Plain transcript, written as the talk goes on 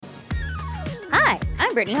Hi,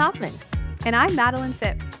 I'm Brittany Hoffman. And I'm Madeleine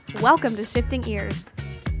Phipps. Welcome to Shifting Ears.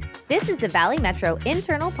 This is the Valley Metro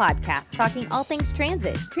internal podcast talking all things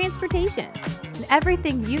transit, transportation, And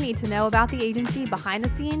everything you need to know about the agency behind the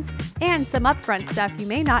scenes and some upfront stuff you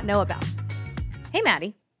may not know about. Hey,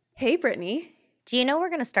 Maddie. Hey, Brittany. Do you know we're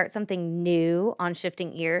going to start something new on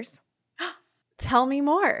Shifting Ears? Tell me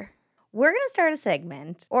more. We're going to start a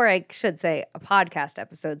segment, or I should say a podcast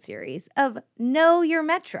episode series, of Know Your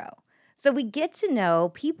Metro. So we get to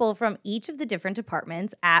know people from each of the different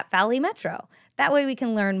departments at Valley Metro. That way we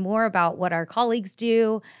can learn more about what our colleagues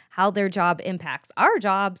do, how their job impacts our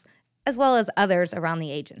jobs, as well as others around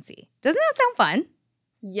the agency. Doesn't that sound fun?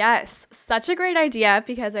 Yes, such a great idea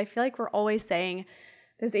because I feel like we're always saying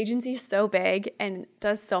this agency is so big and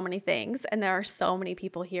does so many things. And there are so many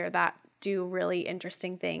people here that do really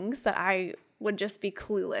interesting things that I would just be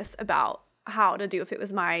clueless about how to do if it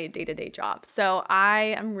was my day-to-day job. So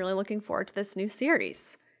I am really looking forward to this new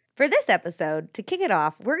series. For this episode, to kick it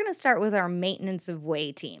off, we're going to start with our maintenance of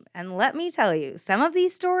way team. And let me tell you, some of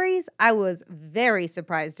these stories, I was very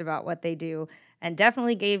surprised about what they do and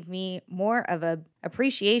definitely gave me more of an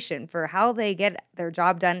appreciation for how they get their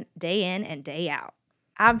job done day in and day out.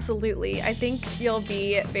 Absolutely. I think you'll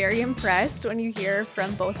be very impressed when you hear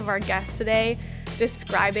from both of our guests today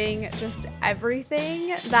describing just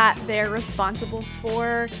everything that they're responsible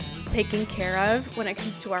for taking care of when it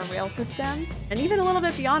comes to our rail system, and even a little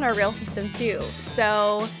bit beyond our rail system too.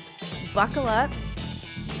 So buckle up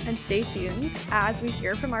and stay tuned as we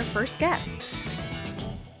hear from our first guest.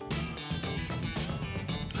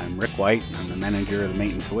 I'm Rick White. I'm the manager of the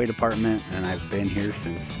Maintenance Away Department, and I've been here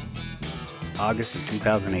since August of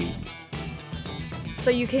 2008.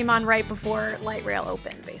 So you came on right before light rail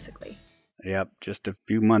opened, basically. Yep, just a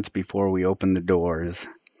few months before we opened the doors.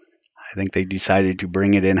 I think they decided to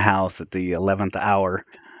bring it in-house at the 11th hour,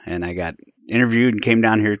 and I got interviewed and came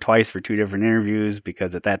down here twice for two different interviews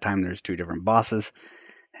because at that time there's two different bosses,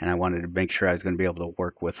 and I wanted to make sure I was going to be able to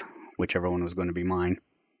work with whichever one was going to be mine.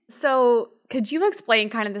 So could you explain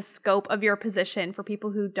kind of the scope of your position for people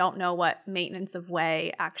who don't know what maintenance of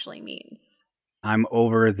way actually means? I'm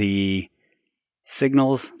over the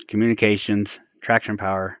signals, communications, traction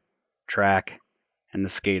power, track, and the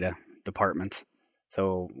SCADA departments.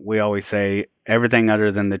 So we always say everything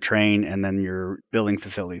other than the train and then your building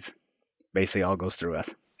facilities basically all goes through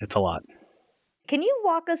us. It's a lot. Can you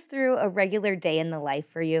walk us through a regular day in the life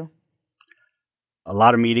for you? A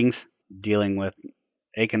lot of meetings dealing with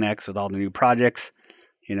A-Connects with all the new projects,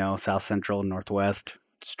 South Central, Northwest,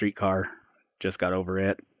 streetcar, just got over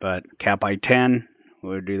it. But Cap I-10, we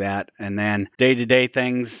would do that. And then day-to-day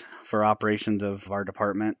things for operations of our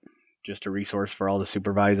department. Just a resource for all the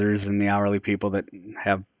supervisors and the hourly people that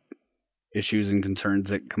have issues and concerns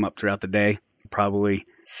that come up throughout the day. Probably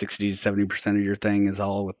 60 to 70% of your thing is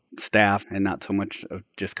all with staff and not so much of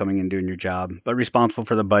just coming and doing your job, but responsible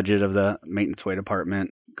for the budget of the maintenance way department.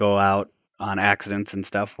 Go out on accidents and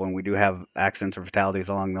stuff when we do have accidents or fatalities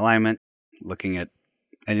along the alignment, looking at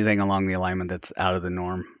anything along the alignment that's out of the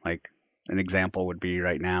norm. Like an example would be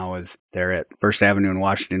right now is there at First Avenue in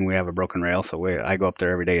Washington, we have a broken rail. So I go up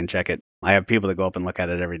there every day and check it. I have people that go up and look at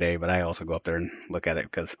it every day, but I also go up there and look at it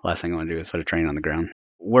because the last thing I want to do is put a train on the ground.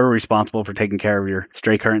 We're responsible for taking care of your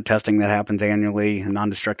stray current testing that happens annually and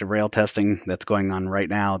non-destructive rail testing that's going on right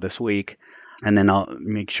now this week. And then I'll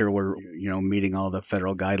make sure we're, meeting all the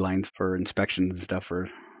federal guidelines for inspections and stuff for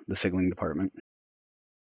the signaling department.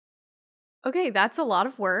 Okay, that's a lot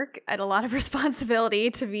of work and a lot of responsibility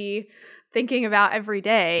to be thinking about every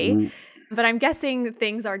day. Mm-hmm. But I'm guessing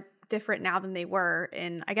things are different now than they were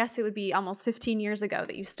in, I guess it would be almost 15 years ago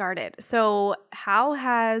that you started. So how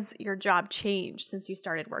has your job changed since you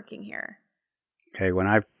started working here? Okay, when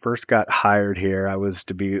I first got hired here, I was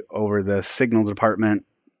to be over the signal department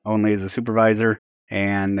only as a supervisor.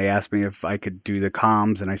 And they asked me if I could do the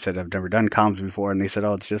comms. And I said, I've never done comms before. And they said,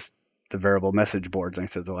 it's just the variable message boards. And I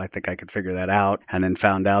said, well, I think I could figure that out. And then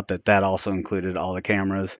found out that also included all the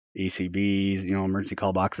cameras, ECBs, emergency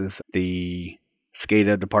call boxes, the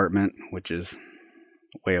SCADA department, which is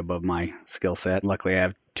way above my skill set. Luckily, I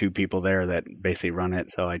have two people there that basically run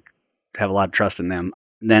it, so I have a lot of trust in them.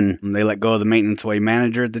 Then they let go of the maintenance way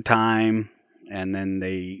manager at the time, and then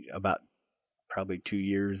about probably 2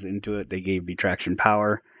 years into it, they gave me traction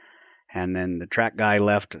power. And then the track guy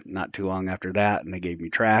left not too long after that, and they gave me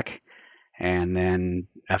track. And then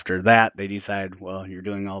after that, they decided, well, you're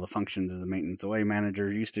doing all the functions as the maintenance away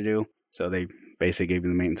manager used to do. So they basically gave me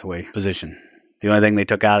the maintenance away position. The only thing they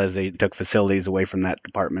took out is they took facilities away from that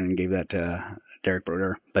department and gave that to Derek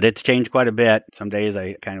Brodeur. But it's changed quite a bit. Some days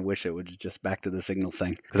I kind of wish it was just back to the signals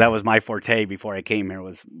thing, because that was my forte before I came here,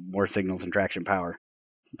 was more signals and traction power.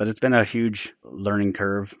 But it's been a huge learning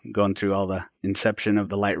curve going through all the inception of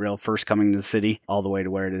the light rail first coming to the city all the way to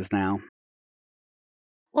where it is now.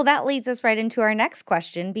 Well, that leads us right into our next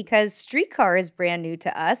question, because streetcar is brand new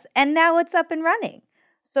to us and now it's up and running.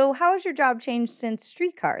 So how has your job changed since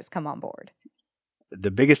streetcar has come on board?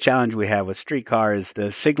 The biggest challenge we have with streetcar is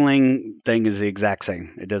the signaling thing is the exact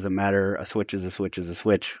same. It doesn't matter. A switch is a switch is a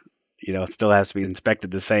switch. It still has to be inspected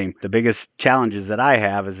the same. The biggest challenges that I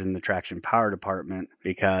have is in the traction power department,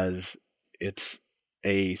 because it's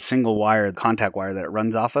a single wire, contact wire that it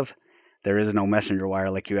runs off of. There is no messenger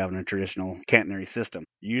wire like you have in a traditional catenary system.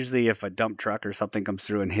 Usually if a dump truck or something comes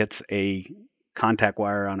through and hits a contact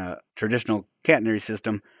wire on a traditional catenary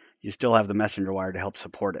system, you still have the messenger wire to help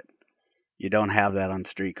support it. You don't have that on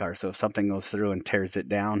streetcar. So if something goes through and tears it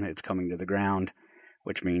down, it's coming to the ground,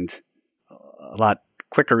 which means a lot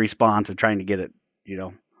quicker response of trying to get it,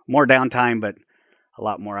 more downtime, but a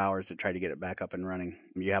lot more hours to try to get it back up and running.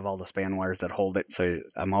 You have all the span wires that hold it. So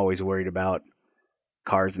I'm always worried about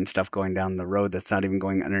cars and stuff going down the road that's not even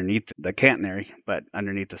going underneath the catenary, but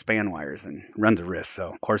underneath the span wires, and runs a risk. So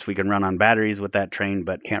of course we can run on batteries with that train,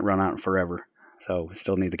 but can't run on it forever. So we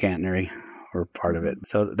still need the catenary or part of it.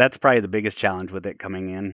 So that's probably the biggest challenge with it coming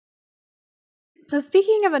in. So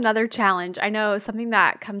speaking of another challenge, I know something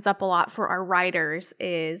that comes up a lot for our riders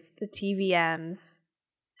is the TVMs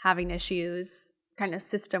having issues kind of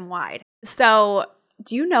system-wide. So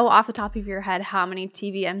do you know off the top of your head how many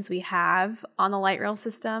TVMs we have on the light rail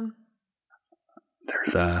system?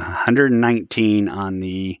 There's 119 on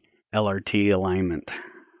the LRT alignment.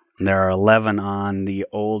 There are 11 on the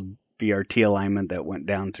old BRT alignment that went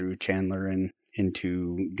down through Chandler and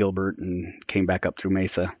into Gilbert and came back up through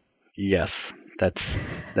Mesa. Yes, that's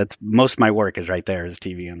most of my work is right there, is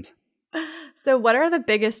TVMs. So what are the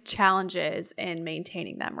biggest challenges in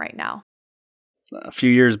maintaining them right now? A few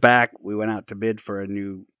years back, we went out to bid for a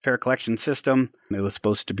new fare collection system. It was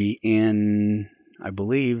supposed to be in, I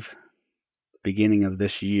believe, beginning of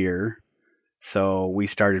this year. So we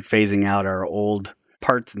started phasing out our old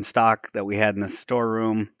parts and stock that we had in the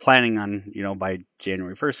storeroom, planning on, by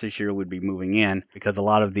January 1st this year, we'd be moving in, because a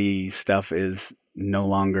lot of the stuff is no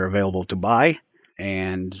longer available to buy.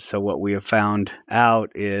 And so what we have found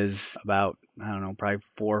out is about, probably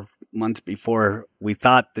 4 months before we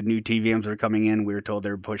thought the new TVMs were coming in, we were told they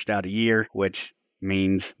were pushed out a year, which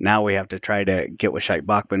means now we have to try to get with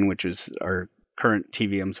Scheit-Bachmann, which is our current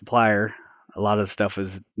TVM supplier. A lot of the stuff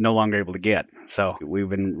is no longer able to get. So we've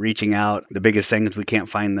been reaching out. The biggest thing is we can't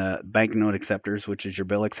find the banknote acceptors, which is your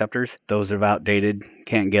bill acceptors. Those are outdated,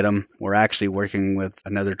 can't get them. We're actually working with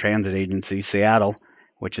another transit agency, Seattle,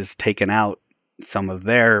 which has taken out some of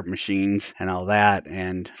their machines and all that.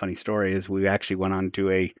 And funny story is we actually went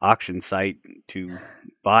onto a auction site to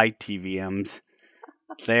buy TVMs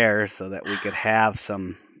there so that we could have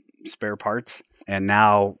some spare parts. And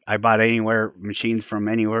now I bought machines from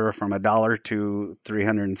anywhere from $1 to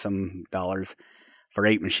 $300 and some dollars for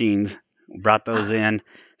 8 machines. Brought those in,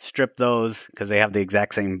 stripped those because they have the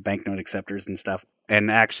exact same banknote acceptors and stuff. And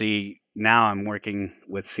actually now I'm working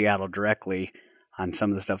with Seattle directly on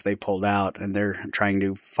some of the stuff they pulled out, and they're trying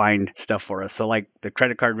to find stuff for us. So like the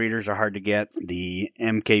credit card readers are hard to get. The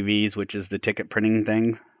MKVs, which is the ticket printing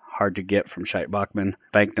thing, hard to get from Scheit-Bachmann.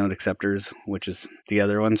 Banknote acceptors, which is the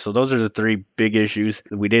other one. So those are the 3 big issues.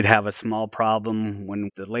 We did have a small problem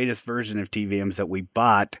when the latest version of TVMs that we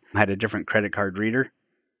bought had a different credit card reader.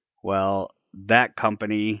 Well, that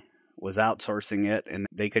company was outsourcing it and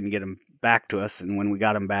they couldn't get them back to us. And when we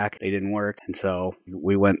got them back, they didn't work. And so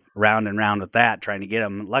we went round and round with that, trying to get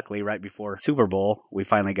them. Luckily, right before Super Bowl, we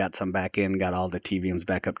finally got some back in, got all the TVMs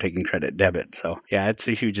back up, taking credit debit. So yeah, it's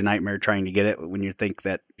a huge nightmare trying to get it when you think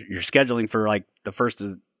that you're scheduling for like the first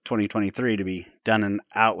of 2023 to be done and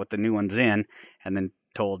out with the new ones in, and then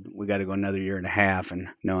told we got to go another year and a half, and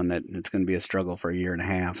knowing that it's going to be a struggle for a year and a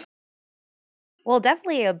half. Well,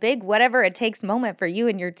 definitely a big whatever it takes moment for you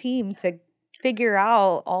and your team to figure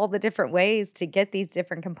out all the different ways to get these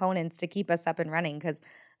different components to keep us up and running, because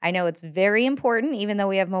I know it's very important. Even though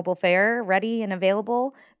we have mobile fare ready and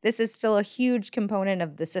available, this is still a huge component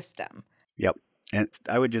of the system. Yep. And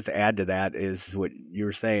I would just add to that is what you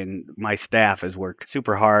were saying. My staff has worked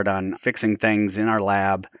super hard on fixing things in our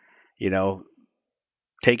lab,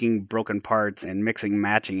 taking broken parts and mixing,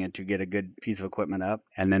 matching it to get a good piece of equipment up.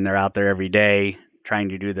 And then they're out there every day trying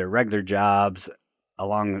to do their regular jobs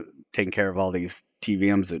along taking care of all these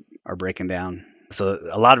TVMs that are breaking down. So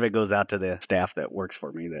a lot of it goes out to the staff that works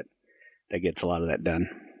for me that gets a lot of that done.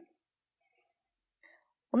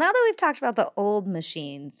 Well, now that we've talked about the old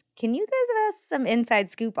machines, can you guys give us some inside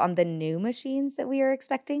scoop on the new machines that we are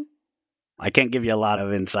expecting? I can't give you a lot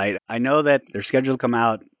of insight. I know that they're scheduled to come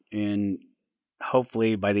out in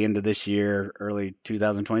hopefully by the end of this year, early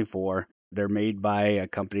 2024. They're made by a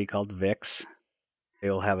company called VIX.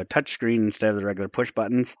 They'll have a touchscreen instead of the regular push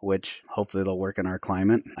buttons, which hopefully they'll work in our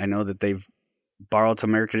climate. I know that they've borrowed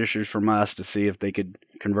some air conditioners from us to see if they could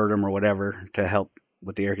convert them or whatever to help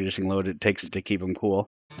with the air conditioning load it takes to keep them cool.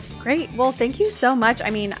 Great. Well, thank you so much. I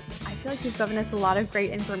mean, I feel like you've given us a lot of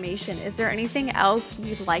great information. Is there anything else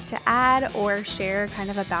you'd like to add or share kind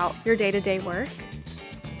of about your day-to-day work?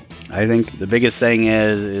 I think the biggest thing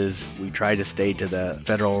is we try to stay to the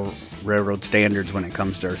federal railroad standards when it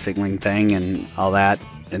comes to our signaling thing and all that.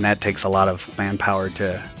 And that takes a lot of manpower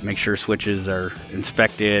to make sure switches are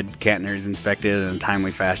inspected, catenaries inspected in a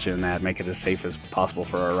timely fashion, and that make it as safe as possible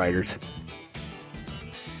for our riders.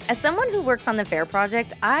 As someone who works on the FAIR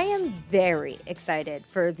project, I am very excited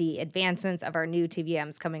for the advancements of our new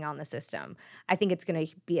TVMs coming on the system. I think it's going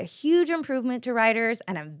to be a huge improvement to riders,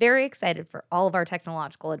 and I'm very excited for all of our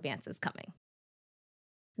technological advances coming.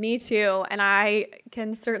 Me too, and I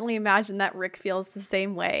can certainly imagine that Rick feels the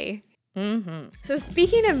same way. So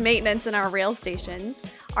speaking of maintenance in our rail stations,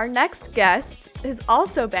 our next guest has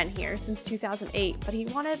also been here since 2008, but he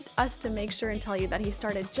wanted us to make sure and tell you that he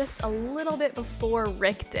started just a little bit before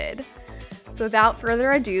Rick did. So without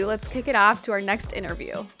further ado, let's kick it off to our next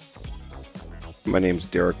interview. My name's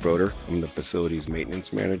Brodeur. I'm the Facilities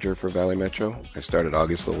Maintenance Manager for Valley Metro. I started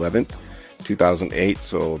August 11th, 2008,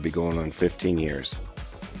 so I'll be going on 15 years.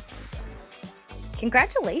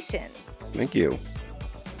 Congratulations. Thank you.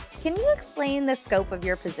 Can you explain the scope of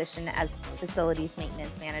your position as Facilities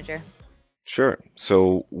Maintenance Manager? Sure.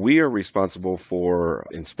 So we are responsible for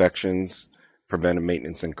inspections, preventive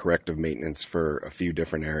maintenance, and corrective maintenance for a few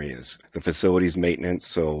different areas. The facilities maintenance,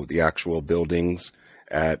 so the actual buildings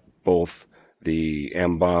at both the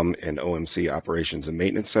MOW and OMC Operations and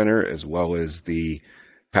Maintenance Center, as well as the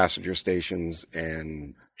passenger stations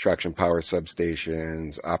and traction power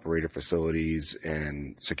substations, operator facilities,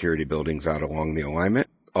 and security buildings out along the alignment.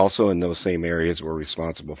 Also in those same areas, we're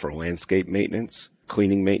responsible for landscape maintenance,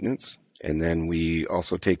 cleaning maintenance, and then we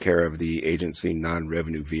also take care of the agency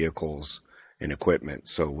non-revenue vehicles and equipment.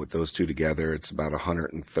 So with those two together, it's about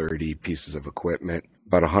 130 pieces of equipment.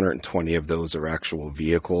 About 120 of those are actual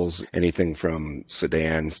vehicles, anything from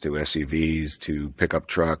sedans to SUVs to pickup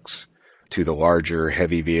trucks to the larger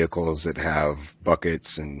heavy vehicles that have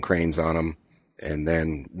buckets and cranes on them. And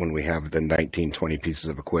then when we have the 19, 20 pieces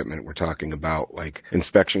of equipment, we're talking about like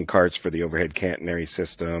inspection carts for the overhead catenary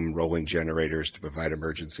system, rolling generators to provide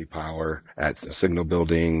emergency power at signal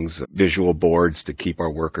buildings, visual boards to keep our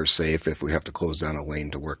workers safe if we have to close down a lane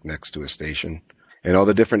to work next to a station. And all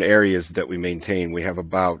the different areas that we maintain, we have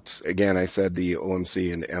about, again, I said the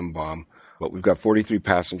OMC and MOW, but we've got 43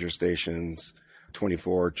 passenger stations,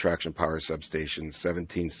 24 traction power substations,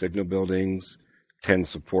 17 signal buildings, 10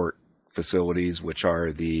 support facilities, which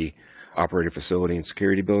are the operator facility and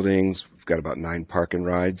security buildings. We've got about 9 park and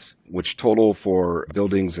rides, which total for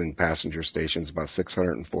buildings and passenger stations about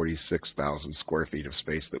 646,000 square feet of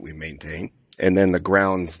space that we maintain. And then the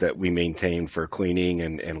grounds that we maintain for cleaning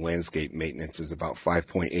and landscape maintenance is about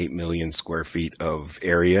 5.8 million square feet of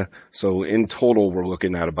area. So in total, we're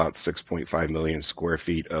looking at about 6.5 million square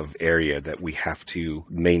feet of area that we have to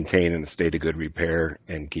maintain in a state of good repair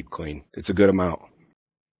and keep clean. It's a good amount.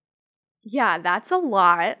 Yeah, that's a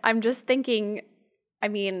lot. I'm just thinking, I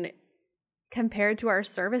mean, compared to our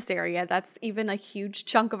service area, that's even a huge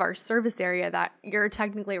chunk of our service area that you're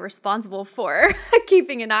technically responsible for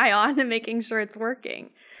keeping an eye on and making sure it's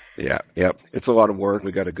working. Yeah, it's a lot of work.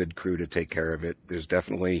 We got a good crew to take care of it. There's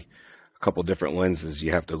definitely a couple different lenses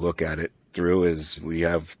you have to look at it through. Is we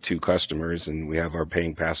have 2 customers, and we have our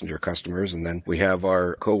paying passenger customers, and then we have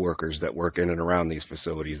our coworkers that work in and around these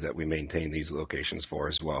facilities that we maintain these locations for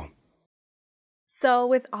as well. So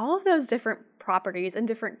with all of those different properties and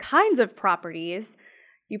different kinds of properties,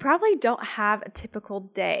 you probably don't have a typical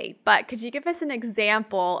day, but could you give us an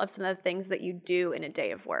example of some of the things that you do in a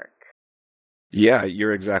day of work? Yeah,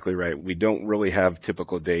 you're exactly right. We don't really have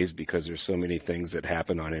typical days because there's so many things that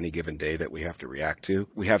happen on any given day that we have to react to.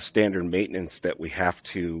 We have standard maintenance that we have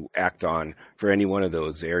to act on for any one of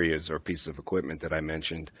those areas or pieces of equipment that I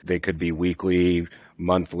mentioned. They could be weekly,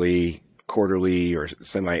 monthly, quarterly, or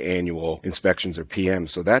semi-annual inspections or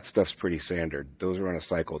PMs. So that stuff's pretty standard. Those are on a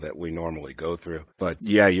cycle that we normally go through. But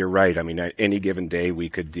yeah, you're right. I mean, at any given day, we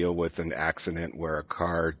could deal with an accident where a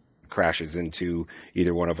car crashes into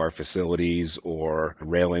either one of our facilities or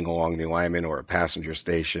railing along the alignment or a passenger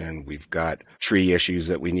station. We've got tree issues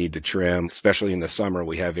that we need to trim, especially in the summer.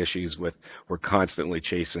 We have issues we're constantly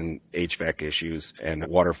chasing HVAC issues and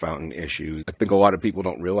water fountain issues. I think a lot of people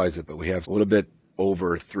don't realize it, but we have a little bit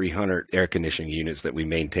over 300 air conditioning units that we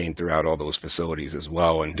maintain throughout all those facilities as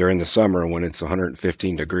well. And during the summer, when it's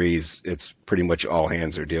 115 degrees, it's pretty much all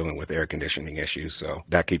hands are dealing with air conditioning issues. So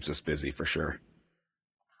that keeps us busy for sure.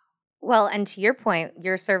 Well, and to your point,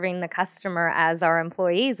 you're serving the customer as our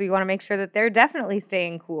employees. We want to make sure that they're definitely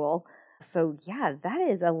staying cool. So yeah, that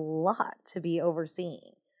is a lot to be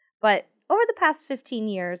overseeing. But over the past 15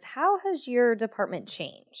 years, how has your department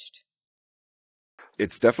changed?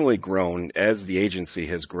 It's definitely grown. As the agency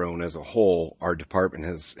has grown as a whole, our department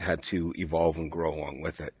has had to evolve and grow along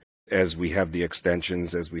with it. As we have the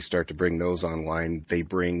extensions, as we start to bring those online, they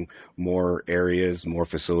bring more areas, more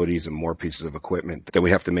facilities, and more pieces of equipment that we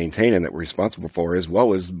have to maintain and that we're responsible for, as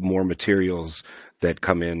well as more materials that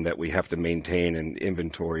come in that we have to maintain and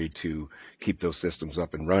inventory to keep those systems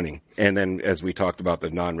up and running. And then as we talked about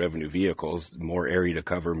the non-revenue vehicles, more area to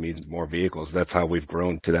cover means more vehicles. That's how we've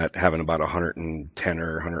grown to that, having about 110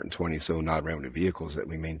 or 120 so non-revenue vehicles that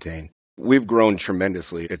we maintain. We've grown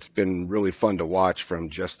tremendously. It's been really fun to watch from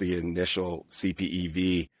just the initial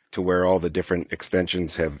CPEV to where all the different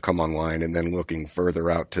extensions have come online, and then looking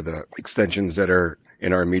further out to the extensions that are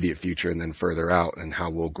in our immediate future and then further out, and how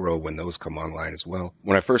we'll grow when those come online as well.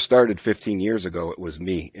 When I first started 15 years ago, it was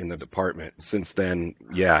me in the department. Since then,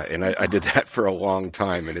 and I did that for a long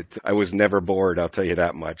time, and I was never bored, I'll tell you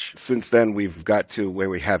that much. Since then, we've got to where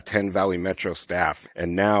we have 10 Valley Metro staff,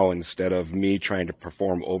 and now instead of me trying to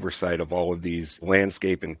perform oversight of all of these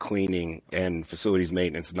landscape and cleaning and facilities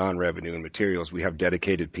maintenance, non-revenue and materials, we have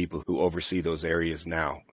dedicated people who oversee those areas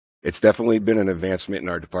now. It's definitely been an advancement in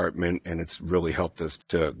our department, and it's really helped us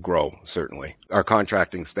to grow, certainly. Our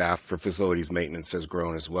contracting staff for facilities maintenance has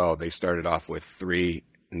grown as well. They started off with 3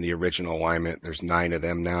 in the original alignment. There's 9 of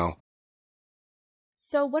them now.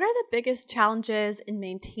 So what are the biggest challenges in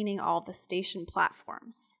maintaining all the station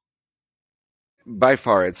platforms? By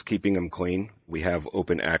far, it's keeping them clean. We have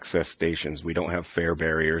open access stations. We don't have fare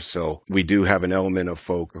barriers. So we do have an element of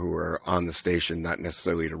folk who are on the station, not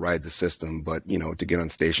necessarily to ride the system, but, to get on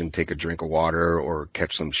station, take a drink of water or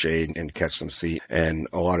catch some shade and catch some seat. And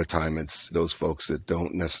a lot of time it's those folks that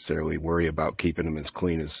don't necessarily worry about keeping them as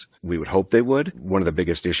clean as we would hope they would. One of the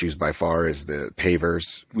biggest issues by far is the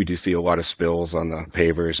pavers. We do see a lot of spills on the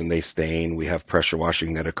pavers and they stain. We have pressure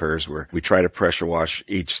washing that occurs where we try to pressure wash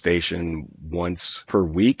each station once per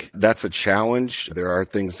week. That's a challenge. There are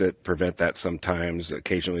things that prevent that sometimes.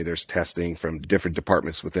 Occasionally there's testing from different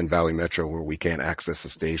departments within Valley Metro where we can't access the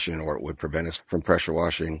station or it would prevent us from pressure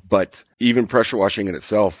washing. But even pressure washing in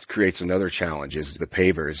itself creates another challenge, is the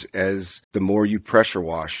pavers. As the more you pressure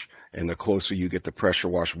wash, and the closer you get the pressure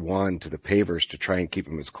wash wand to the pavers to try and keep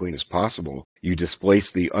them as clean as possible, you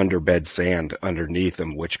displace the underbed sand underneath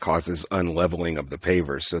them, which causes unleveling of the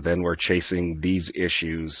pavers. So then we're chasing these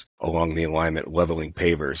issues along the alignment, leveling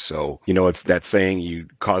pavers. So, it's that saying, you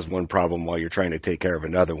cause one problem while you're trying to take care of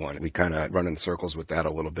another one. We kind of run in circles with that a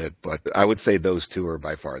little bit, but I would say those 2 are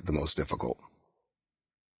by far the most difficult.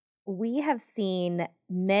 We have seen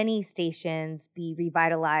many stations be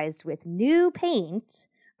revitalized with new paint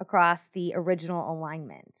across the original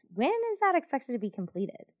alignment. When is that expected to be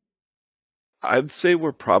completed? I'd say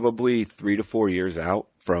we're probably 3 to 4 years out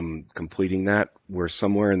from completing that. We're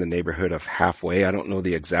somewhere in the neighborhood of halfway. I don't know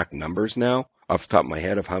the exact numbers now off the top of my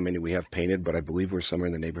head of how many we have painted, but I believe we're somewhere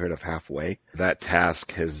in the neighborhood of halfway. That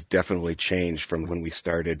task has definitely changed from when we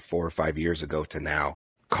started 4 or 5 years ago to now.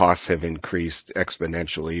 Costs have increased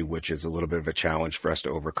exponentially, which is a little bit of a challenge for us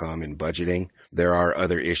to overcome in budgeting. There are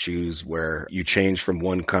other issues where you change from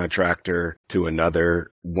one contractor to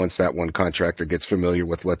another. Once that one contractor gets familiar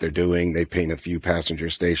with what they're doing, they paint a few passenger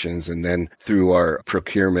stations, and then through our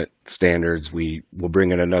procurement standards, we will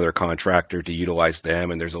bring in another contractor to utilize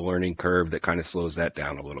them, and there's a learning curve that kind of slows that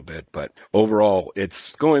down a little bit. But overall,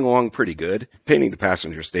 it's going along pretty good. Painting the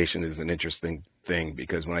passenger station is an interesting thing,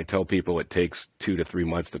 because when I tell people it takes 2 to 3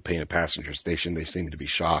 months to paint a passenger station, they seem to be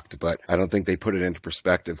shocked. But I don't think they put it into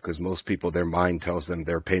perspective, because most people, their mind tells them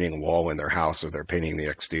they're painting a wall in their house or they're painting the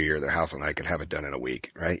exterior of their house and I could have it done in a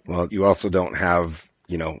week, right? Well, you also don't have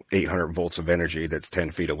 800 volts of energy that's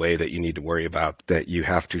 10 feet away that you need to worry about, that you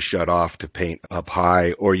have to shut off to paint up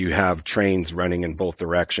high, or you have trains running in both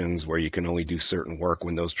directions where you can only do certain work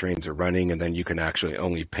when those trains are running, and then you can actually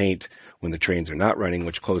only paint when the trains are not running,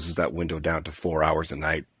 which closes that window down to 4 hours a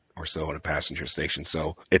night or so in a passenger station.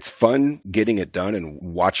 So it's fun getting it done and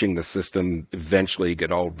watching the system eventually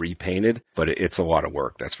get all repainted, but it's a lot of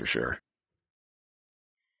work, that's for sure.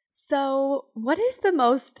 So what is the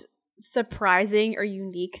most surprising or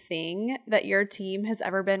unique thing that your team has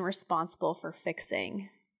ever been responsible for fixing?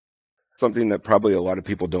 Something that probably a lot of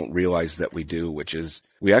people don't realize that we do, which is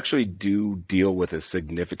we actually do deal with a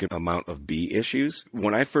significant amount of bee issues.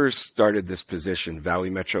 When I first started this position, Valley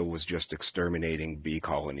Metro was just exterminating bee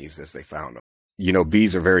colonies as they found them. You know,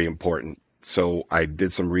 bees are very important. So I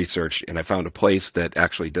did some research and I found a place that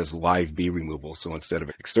actually does live bee removal. So instead of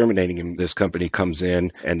exterminating them, this company comes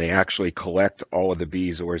in and they actually collect all of the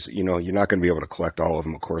bees. Or, you know, you're not going to be able to collect all of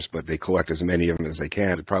them, of course, but they collect as many of them as they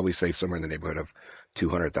can. It'd probably save somewhere in the neighborhood of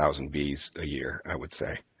 200,000 bees a year, I would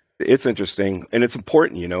say. It's interesting and it's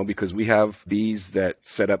important, you know, because we have bees that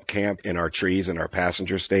set up camp in our trees and our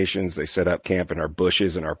passenger stations. They set up camp in our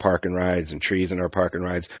bushes and our park and rides and trees in our park and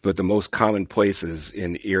rides. But the most common places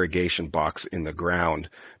in the irrigation box in the ground,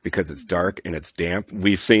 because it's dark and it's damp.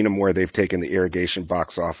 We've seen them where they've taken the irrigation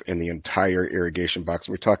box off and the entire irrigation box,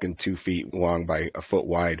 we're talking 2 feet long by a foot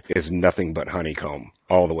wide, is nothing but honeycomb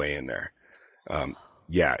all the way in there.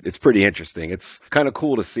 Yeah, it's pretty interesting. It's kind of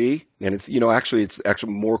cool to see. And it's, you know, it's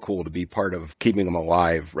actually more cool to be part of keeping them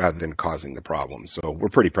alive rather than causing the problem. So we're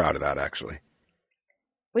pretty proud of that, actually.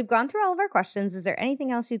 We've gone through all of our questions. Is there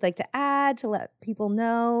anything else you'd like to add to let people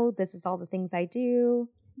know this is all the things I do?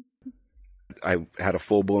 I had a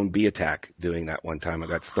full-blown bee attack doing that one time. I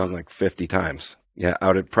got stung like 50 times. Yeah,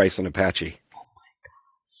 out at Price and Apache. Oh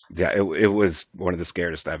my gosh. Yeah, it was one of the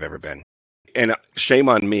scariest I've ever been. And shame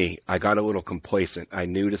on me, I got a little complacent. I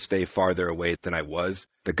knew to stay farther away than I was.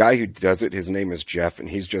 The guy who does it, his name is Jeff, and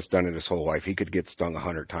he's just done it his whole life. He could get stung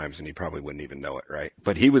 100 times, and he probably wouldn't even know it, right?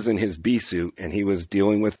 But he was in his bee suit, and he was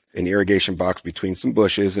dealing with an irrigation box between some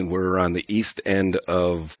bushes, and we're on the east end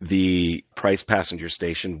of the Price passenger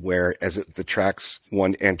station, where the tracks,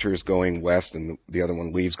 one enters going west and the other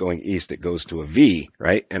one leaves going east, it goes to a V,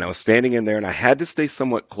 right? And I was standing in there, and I had to stay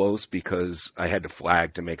somewhat close because I had to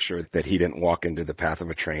flag to make sure that he didn't walk into the path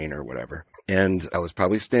of a train or whatever. And I was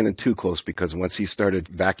probably standing too close because once he started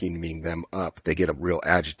vacuuming them up, they get real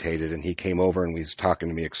agitated. And he came over and he was talking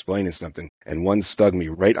to me, explaining something. And one stung me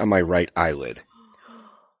right on my right eyelid,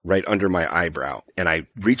 right under my eyebrow. And I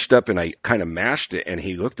reached up and I kind of mashed it. And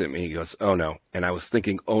he looked at me. He goes, "Oh, no." And I was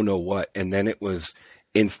thinking, "Oh, no, what?" And then it was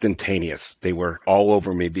instantaneous. They were all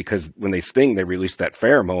over me because when they sting, they release that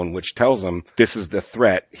pheromone, which tells them this is the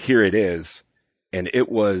threat. Here it is. And it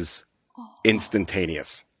was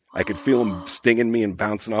instantaneous. I could feel him stinging me and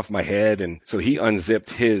bouncing off my head. And so he unzipped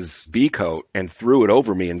his bee coat and threw it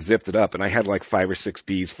over me and zipped it up. And I had like 5 or 6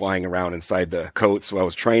 bees flying around inside the coat. So I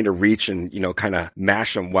was trying to reach and, you know, kind of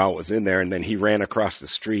mash them while it was in there. And then he ran across the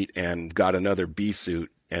street and got another bee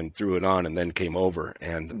suit and threw it on and then came over.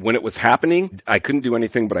 And when it was happening, I couldn't do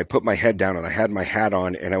anything, but I put my head down and I had my hat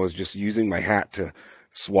on and I was just using my hat to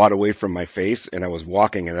swat away from my face. And I was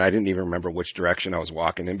walking and I didn't even remember which direction I was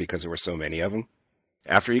walking in because there were so many of them.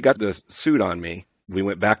 After he got the suit on me, we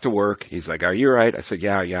went back to work. He's like, "Are you all right?" I said,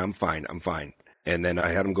 yeah, I'm fine. And then I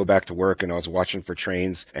had him go back to work and I was watching for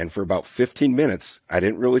trains. And for about 15 minutes, I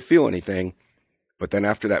didn't really feel anything. But then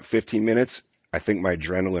after that 15 minutes, I think my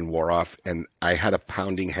adrenaline wore off and I had a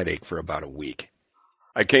pounding headache for about a week.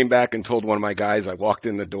 I came back and told one of my guys, I walked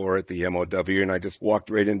in the door at the MOW and I just walked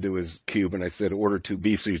right into his cube and I said, "Order 2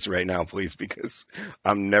 bee suits right now, please, because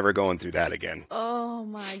I'm never going through that again." Oh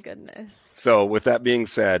my goodness. So with that being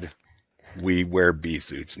said, we wear bee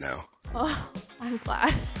suits now. Oh, I'm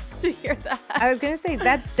glad to hear that. I was going to say,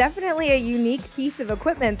 that's definitely a unique piece of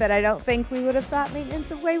equipment that I don't think we would have thought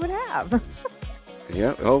Maintenance of Way would have.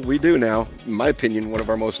 Yeah, oh, we do now. In my opinion, one of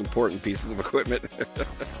our most important pieces of equipment.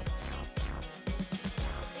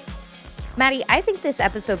 Maddie, I think this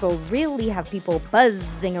episode will really have people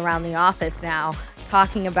buzzing around the office now,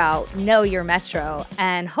 talking about Know Your Metro,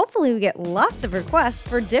 and hopefully we get lots of requests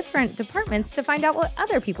for different departments to find out what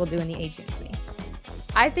other people do in the agency.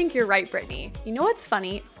 I think you're right, Brittany. You know what's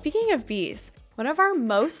funny? Speaking of bees, one of our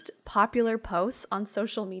most popular posts on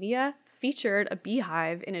social media featured a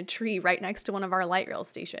beehive in a tree right next to one of our light rail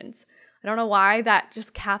stations. I don't know why that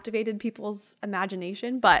just captivated people's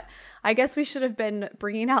imagination, but I guess we should have been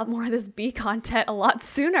bringing out more of this bee content a lot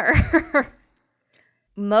sooner.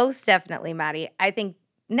 Most definitely, Maddie. I think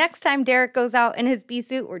next time Derek goes out in his bee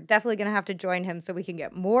suit, we're definitely going to have to join him so we can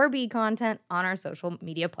get more bee content on our social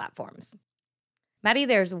media platforms. Maddie,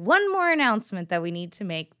 there's one more announcement that we need to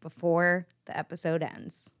make before the episode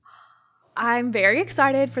ends. I'm very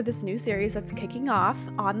excited for this new series that's kicking off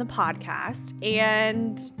on the podcast,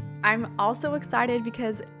 and I'm also excited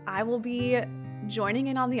because I will be joining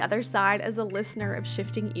in on the other side as a listener of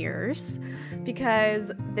Shifting Ears,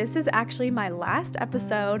 because this is actually my last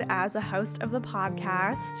episode as a host of the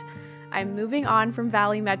podcast. I'm moving on from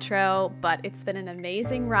Valley Metro, but it's been an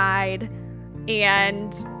amazing ride,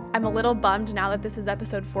 and I'm a little bummed now that this is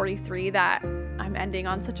episode 43 that I'm ending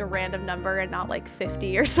on such a random number and not like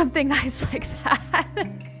 50 or something nice like that.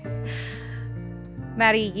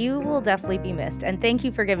 Maddie, you will definitely be missed, and thank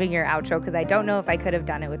you for giving your outro because I don't know if I could have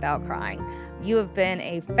done it without crying. You have been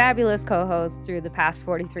a fabulous co-host through the past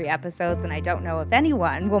 43 episodes, and I don't know if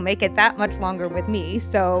anyone will make it that much longer with me,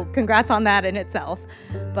 so congrats on that in itself.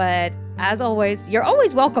 But as always, you're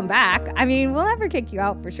always welcome back. I mean, we'll never kick you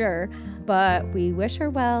out for sure, but we wish her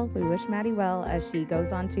well. We wish Maddie well as she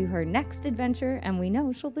goes on to her next adventure, and we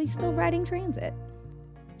know she'll be still riding transit.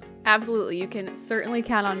 Absolutely. You can certainly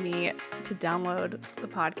count on me to download the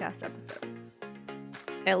podcast episodes.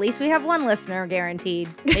 At least we have one listener guaranteed.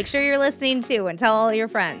 Make sure you're listening too and tell all your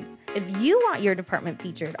friends. If you want your department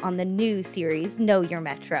featured on the new series, Know Your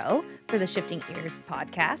Metro, for the Shifting Ears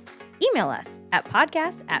podcast, email us at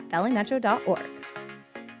podcast@valleymetro.org.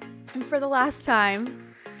 And for the last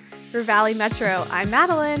time, for Valley Metro, I'm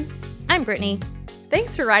Madeleine. I'm Brittany.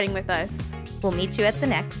 Thanks for riding with us. We'll meet you at the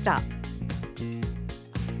next stop.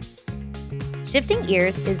 Shifting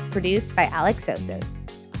Ears is produced by Alex Sosotes.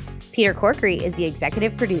 Peter Corkery is the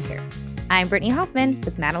executive producer. I'm Brittany Hoffman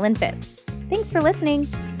with Madeleine Phipps. Thanks for listening.